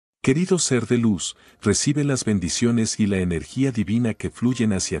Querido ser de luz, recibe las bendiciones y la energía divina que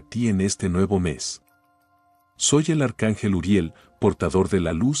fluyen hacia ti en este nuevo mes. Soy el Arcángel Uriel, portador de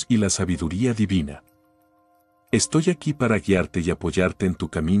la luz y la sabiduría divina. Estoy aquí para guiarte y apoyarte en tu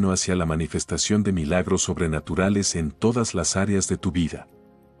camino hacia la manifestación de milagros sobrenaturales en todas las áreas de tu vida.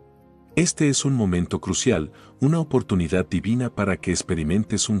 Este es un momento crucial, una oportunidad divina para que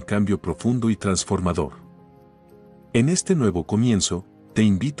experimentes un cambio profundo y transformador. En este nuevo comienzo, te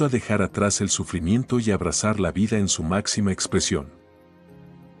invito a dejar atrás el sufrimiento y abrazar la vida en su máxima expresión.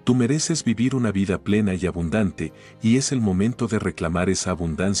 Tú mereces vivir una vida plena y abundante, y es el momento de reclamar esa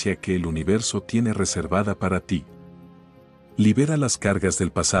abundancia que el universo tiene reservada para ti. Libera las cargas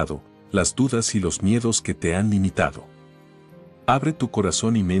del pasado, las dudas y los miedos que te han limitado. Abre tu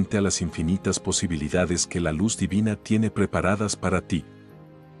corazón y mente a las infinitas posibilidades que la luz divina tiene preparadas para ti.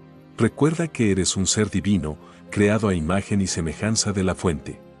 Recuerda que eres un ser divino, creado a imagen y semejanza de la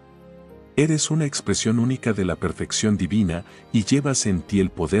fuente. Eres una expresión única de la perfección divina y llevas en ti el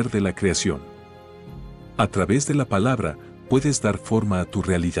poder de la creación. A través de la palabra, puedes dar forma a tu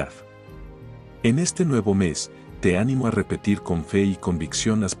realidad. En este nuevo mes, te animo a repetir con fe y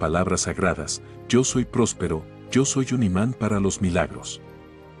convicción las palabras sagradas: yo soy próspero, yo soy un imán para los milagros.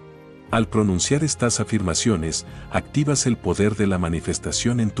 Al pronunciar estas afirmaciones, activas el poder de la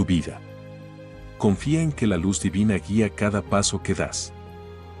manifestación en tu vida. Confía en que la luz divina guía cada paso que das.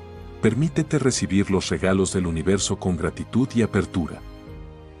 Permítete recibir los regalos del universo con gratitud y apertura.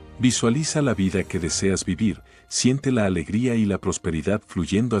 Visualiza la vida que deseas vivir, siente la alegría y la prosperidad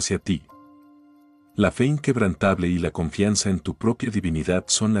fluyendo hacia ti. La fe inquebrantable y la confianza en tu propia divinidad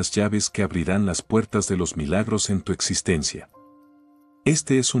son las llaves que abrirán las puertas de los milagros en tu existencia.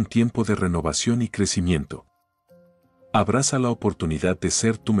 Este es un tiempo de renovación y crecimiento. Abraza la oportunidad de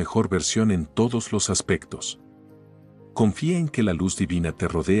ser tu mejor versión en todos los aspectos. Confía en que la luz divina te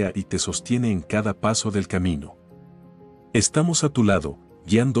rodea y te sostiene en cada paso del camino. Estamos a tu lado,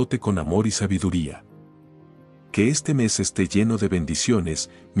 guiándote con amor y sabiduría. Que este mes esté lleno de bendiciones,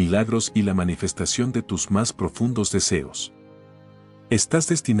 milagros y la manifestación de tus más profundos deseos. Estás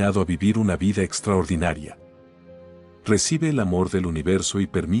destinado a vivir una vida extraordinaria. Recibe el amor del universo y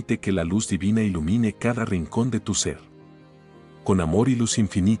permite que la luz divina ilumine cada rincón de tu ser. Con amor y luz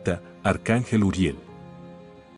infinita, Arcángel Uriel.